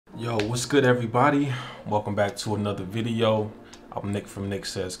Yo, what's good everybody? Welcome back to another video. I'm Nick from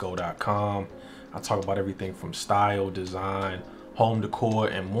nicksayesgo.com. I talk about everything from style, design, home decor,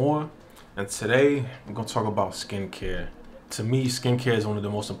 and more. And today, I'm gonna talk about skincare. To me, skincare is one of the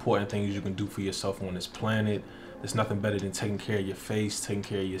most important things you can do for yourself on this planet. There's nothing better than taking care of your face, taking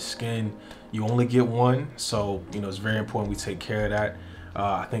care of your skin. You only get one, so it's very important we take care of that.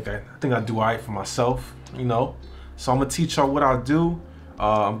 I think I do all right for myself, So I'm gonna teach y'all what I do.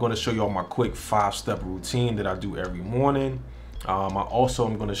 I'm going to show you all my quick 5-step routine that I do every morning. I also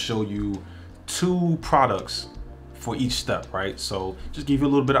am going to show you 2 products for each step, right? So just give you a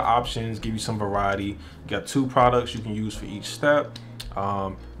little bit of options, give you some variety. You got 2 products you can use for each step.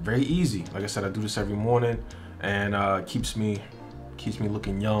 Very easy. Like I said, I do this every morning, and keeps me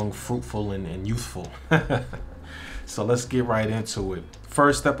looking young, fruitful, and youthful. So let's get right into it.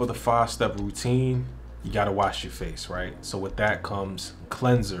 First step of the 5-step routine. You gotta wash your face, right? So with that comes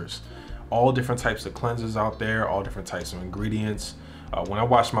cleansers. All different types of cleansers out there, all different types of ingredients. When I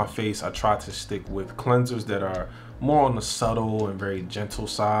wash my face, I try to stick with cleansers that are more on the subtle and very gentle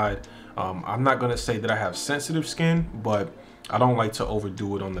side. I'm not gonna say that I have sensitive skin, but I don't like to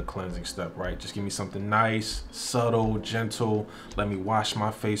overdo it on the cleansing step, right? Just give me something nice, subtle, gentle. Let me wash my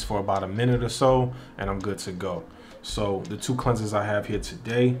face for about a minute or so, and I'm good to go. So the 2 cleansers I have here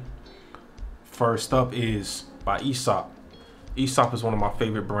today. First up is by Aesop. Aesop is one of my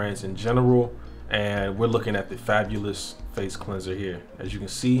favorite brands in general, and we're looking at the Fabulous Face Cleanser here. As you can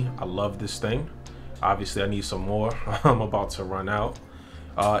see, I love this thing. Obviously, I need some more. I'm about to run out.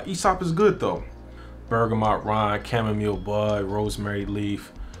 Aesop is good though. Bergamot rind, chamomile bud, rosemary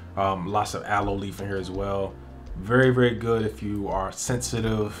leaf, lots of aloe leaf in here as well. Very, very good if you are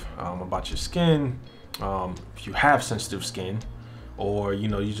sensitive about your skin, if you have sensitive skin, or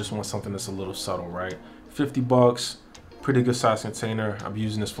you just want something that's a little subtle, right? 50 bucks, pretty good size container. I've been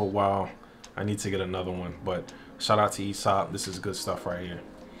using this for a while. I need to get another one, but shout out to Aesop. This is good stuff right here.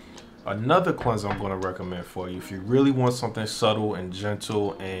 Another cleanser I'm going to recommend for you, if you really want something subtle and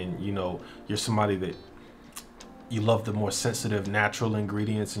gentle, and you're somebody that you love the more sensitive natural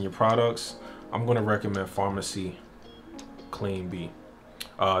ingredients in your products, I'm going to recommend Farmacy Clean Bee.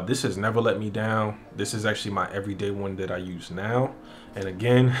 This has never let me down. This is actually my everyday one that I use now. And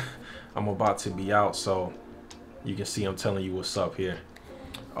again, I'm about to be out, so you can see I'm telling you what's up here.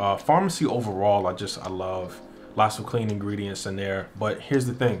 Farmacy overall, I love. Lots of clean ingredients in there. But here's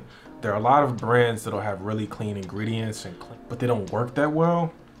the thing. There are a lot of brands that'll have really clean ingredients, but they don't work that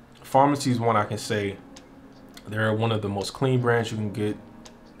well. Farmacy is one I can say they're one of the most clean brands you can get,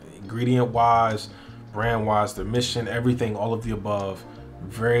 ingredient-wise, brand-wise, their mission, everything, all of the above.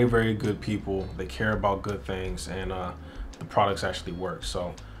 Very, very good people. They care about good things, and the products actually work.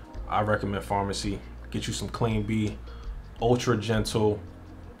 So I recommend Farmacy. Get you some Clean Bee, ultra gentle.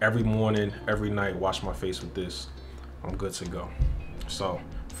 Every morning, every night, wash my face with this. I'm good to go. So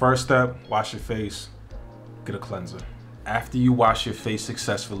first step, wash your face, get a cleanser. After you wash your face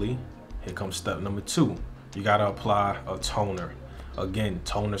successfully, here comes step number 2. You gotta apply a toner. Again,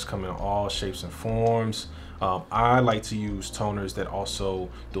 toners come in all shapes and forms. I like to use toners that also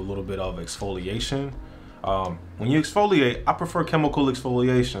do a little bit of exfoliation. When you exfoliate, I prefer chemical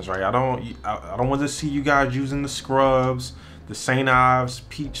exfoliations, right? I don't want to see you guys using the scrubs, the St. Ives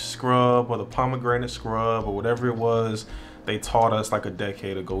peach scrub or the pomegranate scrub or whatever it was they taught us like a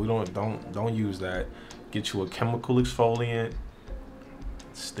decade ago. We don't use that. Get you a chemical exfoliant,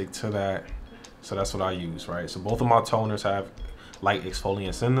 stick to that. So that's what I use, right? So both of my toners have light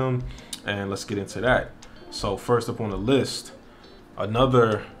exfoliants in them, and let's get into that. So first up on the list,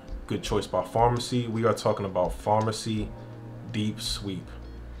 another good choice by Farmacy. We are talking about Farmacy Deep Sweep.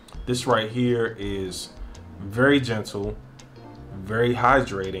 This right here is very gentle, very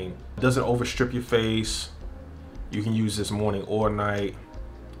hydrating. It doesn't overstrip your face. You can use this morning or night,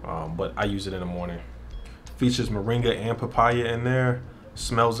 but I use it in the morning. Features moringa and papaya in there.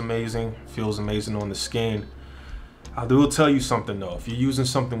 Smells amazing, feels amazing on the skin. I will tell you something though, if you're using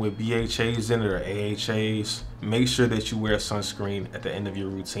something with BHAs in it or AHAs, make sure that you wear sunscreen at the end of your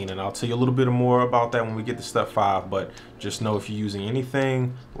routine. And I'll tell you a little bit more about that when we get to step 5, but just know if you're using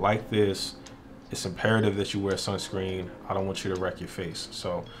anything like this, it's imperative that you wear sunscreen. I don't want you to wreck your face.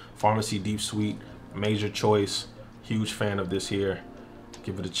 So Farmacy Deep Sweet, major choice, huge fan of this here.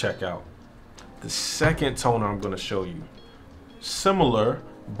 Give it a check out. The second toner I'm gonna show you, similar,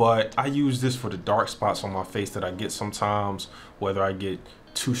 but I use this for the dark spots on my face that I get sometimes, whether I get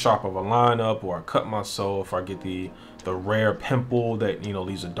too sharp of a lineup or I cut myself, or I get the rare pimple that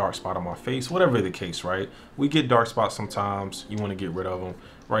leaves a dark spot on my face, whatever the case, right? We get dark spots sometimes. You want to get rid of them.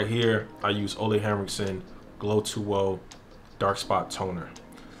 Right here, I use OLEHENRIKSEN Glow 2.0 Dark Spot Toner.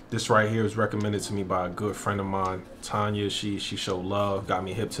 This right here was recommended to me by a good friend of mine, Tanya. She showed love, got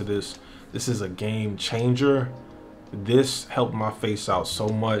me hip to this. This is a game changer. This helped my face out so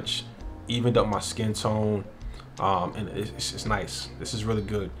much, evened up my skin tone, and it's nice. This is really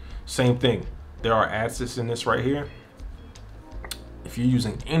good. Same thing, there are acids in this right here. If you're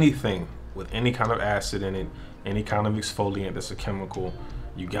using anything with any kind of acid in it, any kind of exfoliant that's a chemical,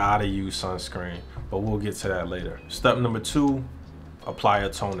 you gotta use sunscreen, but we'll get to that later. Step number 2, apply a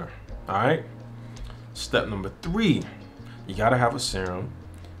toner. All right. Step number 3, you gotta have a serum.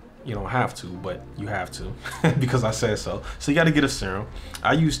 You don't have to, but you have to because I said so. So you got to get a serum.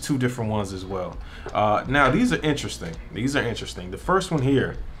 I use 2 different ones as well. Now these are interesting. The first one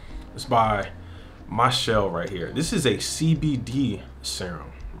here is by my shell right here. This is a CBD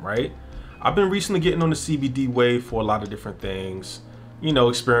serum, right? I've been recently getting on the CBD wave for a lot of different things, you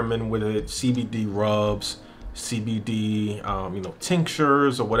know, experimenting with it, CBD rubs, CBD, you know,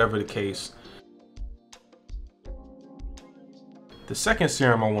 tinctures or whatever the case. The second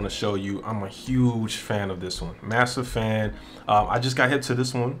serum I want to show you, I'm a huge fan of this one, massive fan. I just got hit to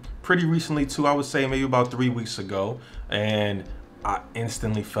this one pretty recently too, I would say maybe about 3 weeks ago, and I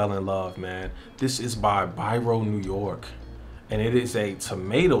instantly fell in love, man. This is by Biro New York, and it is a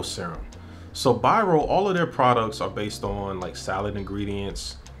tomato serum. So Biro, all of their products are based on like salad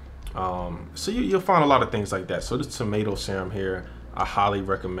ingredients. So you'll find a lot of things like that. So this tomato serum here, I highly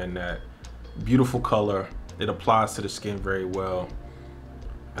recommend that. Beautiful color. It applies to the skin very well,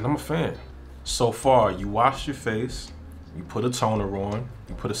 and I'm a fan. So far, you wash your face, you put a toner on,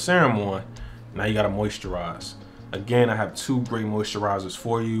 you put a serum on, now you gotta moisturize. Again, I have 2 great moisturizers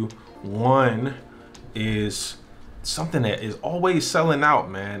for you. One is something that is always selling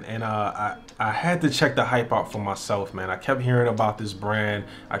out, man, and I had to check the hype out for myself, man. I kept hearing about this brand.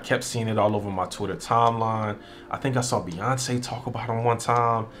 I kept seeing it all over my Twitter timeline. I think I saw Beyonce talk about them one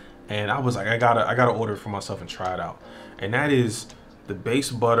time, and I was like, I gotta order it for myself and try it out. And that is the Base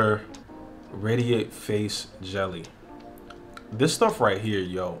Butter Radiant Face Jelly. This stuff right here,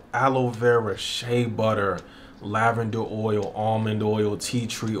 yo, aloe vera, shea butter, lavender oil, almond oil, tea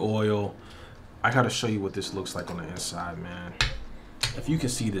tree oil. I gotta show you what this looks like on the inside, man. If you can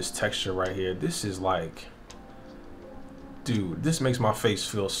see this texture right here, this is like, dude, this makes my face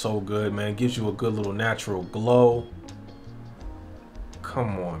feel so good, man. It gives you a good little natural glow.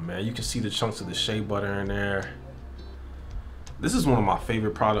 Come on, man. You can see the chunks of the shea butter in there. This is one of my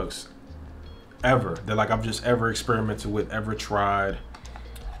favorite products ever that like I've just ever experimented with, ever tried.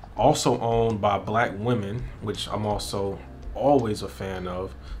 Also owned by Black women, which I'm also always a fan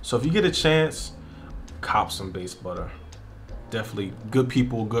of. So if you get a chance, cop some Base Butter. Definitely good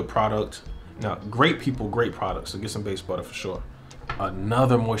people, good product. Now, great people, great products. So get some Base Butter for sure.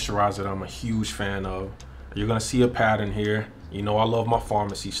 Another moisturizer that I'm a huge fan of. You're gonna see a pattern here. You know I love my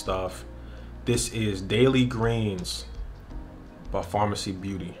Farmacy stuff. This is Daily Greens by Farmacy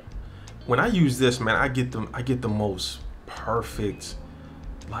Beauty. When I use this, man, I get the most perfect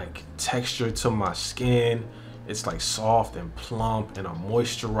like texture to my skin. It's like soft and plump, and I'm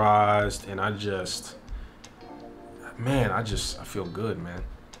moisturized, and I feel good, man.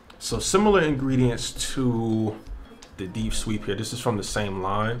 So similar ingredients to the Deep Sweep here. This is from the same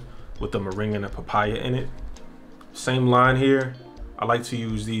line with the moringa and the papaya in it. Same line here. I like to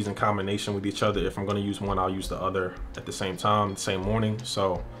use these in combination with each other. If I'm gonna use one, I'll use the other at the same time, same morning.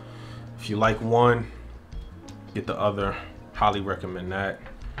 So if you like one, get the other. Highly recommend that.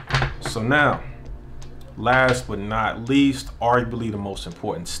 So now, last but not least, arguably the most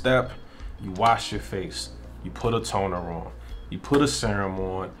important step, you wash your face, you put a toner on, you put a serum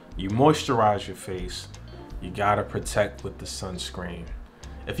on, you moisturize your face, you gotta protect with the sunscreen.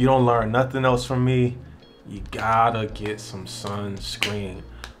 If you don't learn nothing else from me, you gotta get some sunscreen.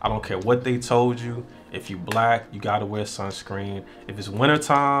 I don't care what they told you. If you black, you gotta wear sunscreen. If it's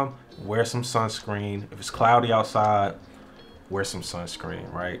wintertime, wear some sunscreen. If it's cloudy outside, wear some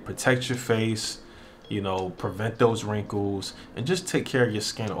sunscreen, right? Protect your face, you know, prevent those wrinkles, and just take care of your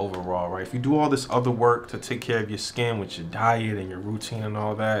skin overall, right? If you do all this other work to take care of your skin with your diet and your routine and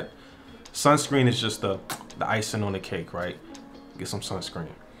all that, sunscreen is just the icing on the cake, right? Get some sunscreen.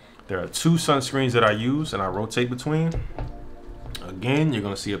 There are 2 sunscreens that I use and I rotate between. Again, you're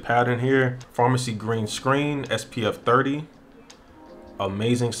gonna see a pattern here. Farmacy Green Screen, SPF 30.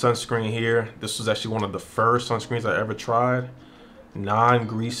 Amazing sunscreen here. This was actually one of the first sunscreens I ever tried.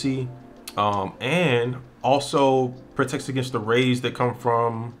 Non-greasy, and also protects against the rays that come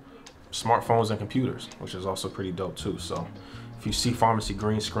from smartphones and computers, which is also pretty dope too. So if you see Farmacy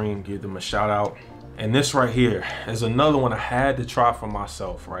Green Screen, give them a shout out. And this right here is another one I had to try for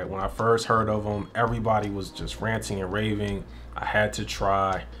myself, right? When I first heard of them, everybody was just ranting and raving. I had to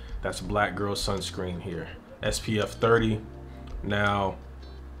try. That's Black Girl Sunscreen here, SPF 30. Now,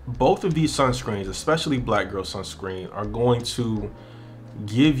 both of these sunscreens, especially Black Girl Sunscreen, are going to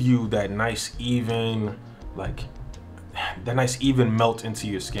give you that nice even, melt into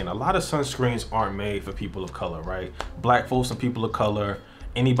your skin. A lot of sunscreens aren't made for people of color, right? Black folks and people of color,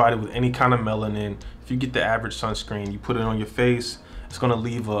 anybody with any kind of melanin. If you get the average sunscreen, you put it on your face, it's gonna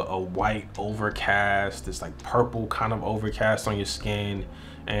leave a white overcast, this like purple kind of overcast on your skin,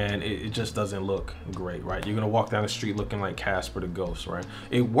 and it just doesn't look great, right? You're gonna walk down the street looking like Casper the Ghost, right?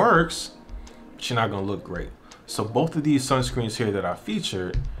 It works, but you're not gonna look great. So both of these sunscreens here that I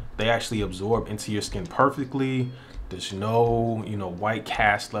featured, they actually absorb into your skin perfectly. There's no, white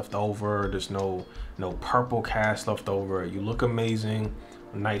cast left over. There's no purple cast left over. You look amazing,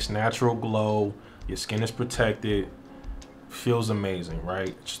 nice natural glow. Your skin is protected, feels amazing,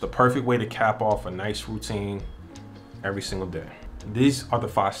 right? Just the perfect way to cap off a nice routine every single day. These are the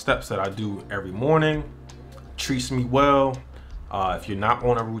 5 steps that I do every morning. Treats me well. If you're not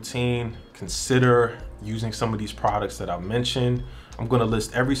on a routine, consider using some of these products that I've mentioned. I'm gonna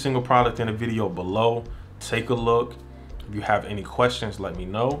list every single product in the video below. Take a look. If you have any questions, let me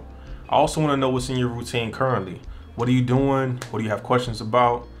know. I also wanna know what's in your routine currently. What are you doing? What do you have questions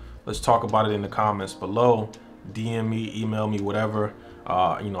about? Let's talk about it in the comments below. DM me, email me, whatever.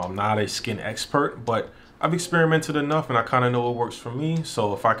 I'm not a skin expert, but I've experimented enough and I kind of know what works for me.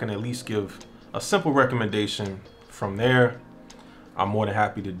 So if I can at least give a simple recommendation from there, I'm more than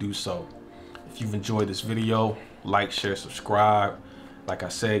happy to do so. If you've enjoyed this video, like, share, subscribe. Like I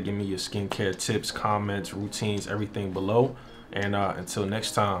said, give me your skincare tips, comments, routines, everything below. And until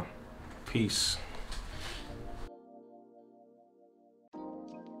next time, peace.